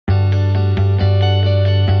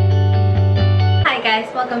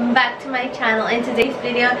welcome back to my channel. In today's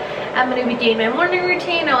video I'm going to be doing my morning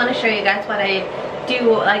routine. I want to show you guys what I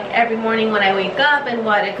do like every morning when I wake up and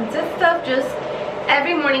what it consists of. Just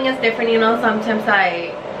every morning is different, you know. Sometimes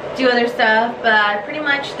I do other stuff, but pretty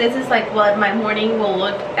much this is like what my morning will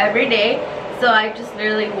look every day. So I just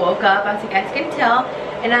literally woke up, as you guys can tell,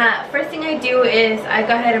 and first thing I do is I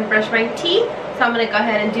go ahead and brush my teeth. So I'm going to go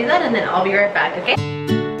ahead and do that and then I'll be right back, okay?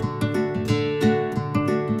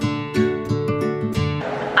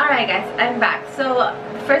 Alright guys, I'm back. So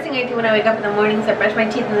the first thing I do when I wake up in the morning is I brush my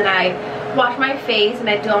teeth and then I wash my face and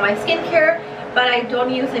I do all my skincare, but I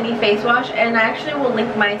don't use any face wash, and I actually will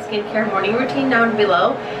link my skincare morning routine down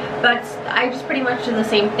below. But I just pretty much do the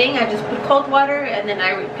same thing. I just put cold water and then I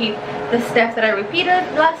repeat the steps that I repeated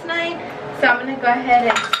last night. So I'm gonna go ahead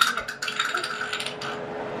and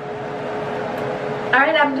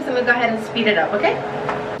alright, I'm just gonna go ahead and speed it up, okay?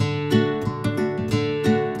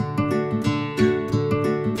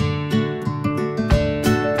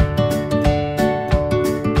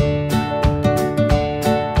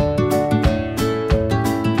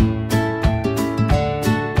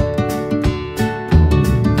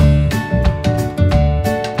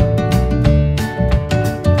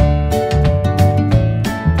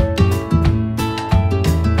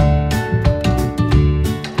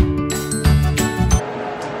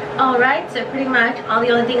 Alright, so pretty much all the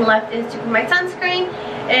only thing left is to put my sunscreen.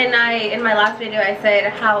 And in my last video I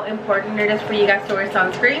said how important it is for you guys to wear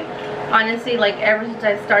sunscreen. Honestly, like ever since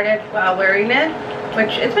I started wearing it,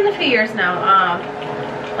 which it's been a few years now,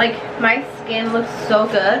 like my skin looks so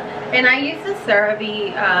good. And I use the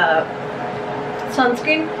CeraVe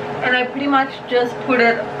sunscreen, and I pretty much just put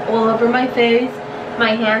it all over my face,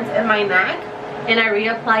 my hands, and my neck. And I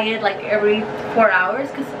reapply it like every 4 hours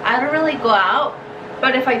because I don't really go out.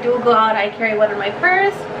 But if I do go out, I carry one in my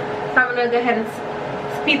purse. So I'm gonna go ahead and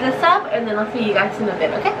speed this up and then I'll see you guys in a bit,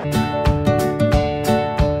 okay?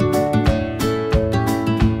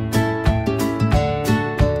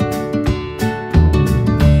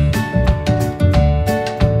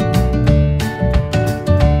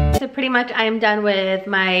 So pretty much I am done with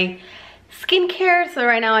my skincare. So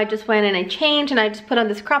right now I just went and I changed and I just put on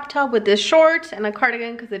this crop top with this shorts and a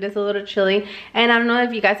cardigan because it is a little chilly. And I don't know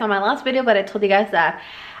if you guys saw my last video, but I told you guys that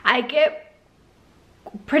I get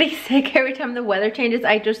pretty sick every time the weather changes.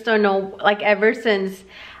 I just don't know, like ever since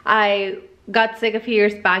I got sick a few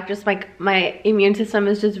years back, just like my immune system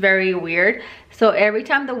is just very weird. So every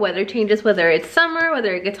time the weather changes, whether it's summer,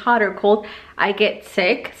 whether it gets hot or cold, I get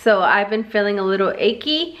sick. So I've been feeling a little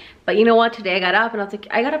achy. But you know what, today I got up and I was like,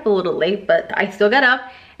 I got up a little late, but I still got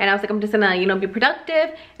up and I was like, I'm just gonna, you know, be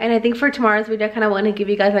productive. And I think for tomorrow's video, I kind of want to give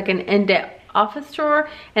you guys like an in-depth office tour,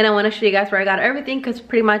 and I want to show you guys where I got everything because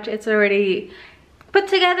pretty much it's already put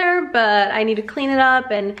together, but I need to clean it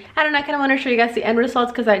up. And I don't know, I kind of want to show you guys the end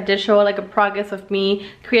results because I did show like a progress of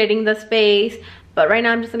me creating the space. But right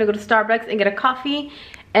now I'm just gonna go to Starbucks and get a coffee.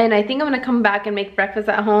 And I think I'm gonna come back and make breakfast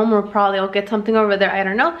at home, or probably I'll get something over there, I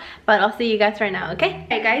don't know. But I'll see you guys right now, okay?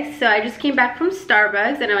 Hey guys, so I just came back from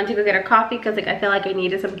Starbucks and I went to go get a coffee because like I feel like I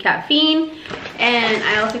needed some caffeine. And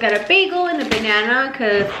I also got a bagel and a banana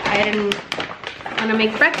because I didn't want to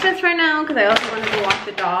make breakfast right now because I also wanted to walk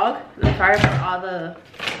the dog. I'm sorry for all the...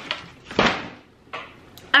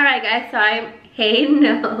 Alright guys, so I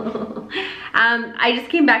just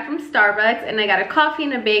came back from Starbucks and I got a coffee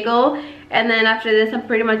and a bagel, and then after this I'm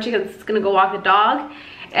pretty much just gonna go walk the dog.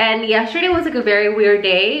 And yesterday was like a very weird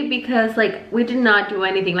day because like we did not do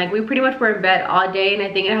anything. Like we pretty much were in bed all day, and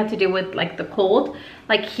I think it had to do with like the cold.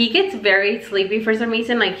 Like he gets very sleepy for some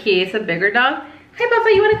reason. Like he is a bigger dog. Hi Papa,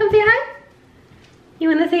 you wanna come say hi? You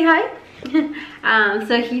wanna say hi?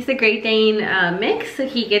 So he's a Great Dane mix, so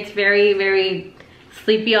he gets very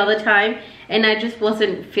sleepy all the time, and I just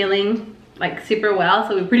wasn't feeling like super well,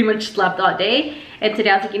 so we pretty much slept all day. And today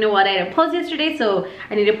I was like, you know what, I didn't post yesterday, so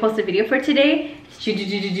I need to post a video for today. So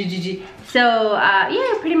yeah,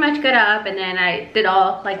 I pretty much got up and then I did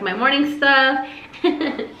all like my morning stuff.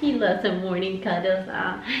 He loves some morning cuddles.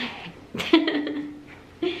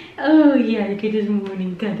 Oh yeah, look at his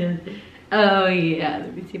morning cuddles. Oh yeah,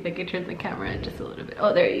 let me see if I can turn the camera just a little bit.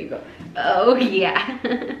 Oh, there you go. Oh yeah.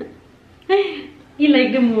 You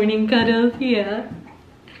like the morning cuddles? Yeah.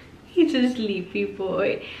 He's a sleepy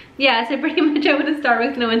boy. Yeah, so pretty much I went to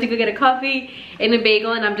Starbucks and I went to go get a coffee and a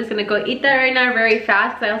bagel, and I'm just gonna go eat that right now very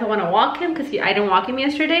fast because I also want to walk him because I didn't walk him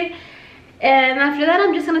yesterday. And after that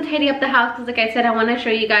I'm just gonna tidy up the house because like I said, I want to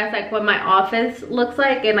show you guys like what my office looks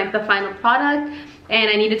like and like the final product. And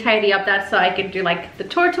I need to tidy up that so I can do like the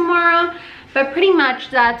tour tomorrow. But pretty much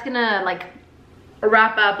that's gonna like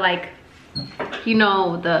wrap up like, you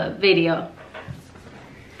know, the video.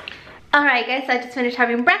 Alright guys, so I just finished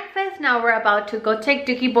having breakfast. Now we're about to go take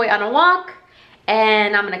Dookie Boy on a walk.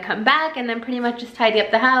 And I'm gonna come back and then pretty much just tidy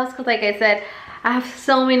up the house. Because like I said, I have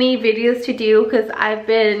so many videos to do because I've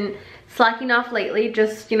been slacking off lately.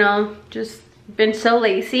 Just, you know, just been so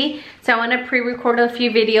lazy. So I want to pre-record a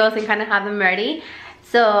few videos and kind of have them ready.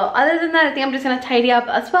 So other than that, I think I'm just gonna tidy up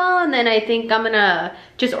as well, and then I think I'm gonna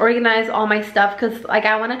just organize all my stuff because like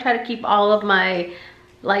I want to try to keep all of my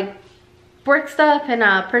like work stuff and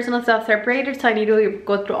personal stuff separated. So I need to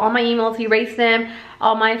go through all my emails, erase them,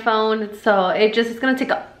 all my phone. So it's gonna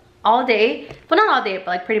take all day. Well, not all day, but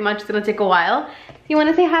like pretty much it's gonna take a while. You want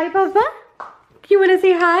to say hi, Papa? You want to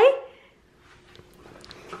say hi?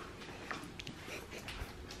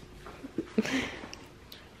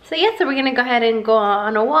 So yeah, so we're gonna go ahead and go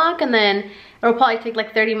on a walk, and then it'll probably take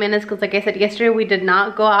like 30 minutes because like I said yesterday, we did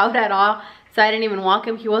not go out at all. So I didn't even walk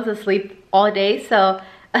him. He was asleep all day. So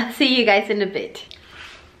I'll see you guys in a bit.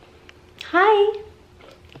 Hi.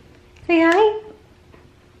 Say hi.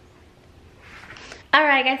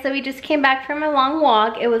 Alright guys, so we just came back from a long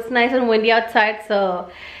walk. It was nice and windy outside, so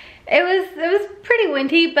it was pretty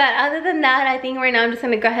windy, but other than that, I think right now I'm just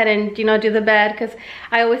gonna go ahead and, you know, do the bed because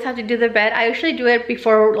I always have to do the bed. I usually do it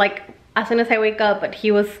before, like, as soon as I wake up, but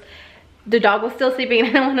the dog was still sleeping and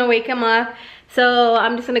I don't want to wake him up. So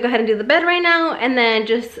I'm just gonna go ahead and do the bed right now, and then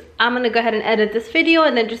I'm gonna go ahead and edit this video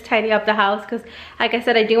and then just tidy up the house because like I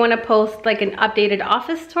said, I do want to post like an updated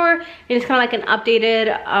office tour and it's kind of like an updated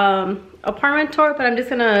apartment tour, but I'm just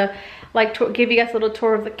gonna like give you guys a little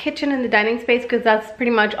tour of the kitchen and the dining space because that's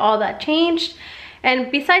pretty much all that changed.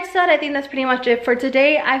 And besides that, I think that's pretty much it for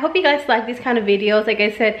today. I hope you guys like these kind of videos. Like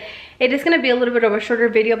I said, it is going to be a little bit of a shorter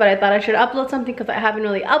video, but I thought I should upload something because I haven't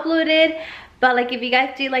really uploaded. But like, if you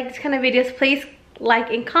guys do like these kind of videos, please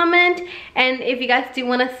like and comment. And if you guys do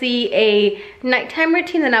want to see a nighttime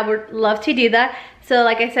routine, then I would love to do that. So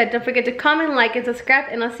like I said, don't forget to comment, like, and subscribe,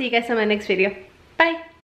 and I'll see you guys in my next video. Bye.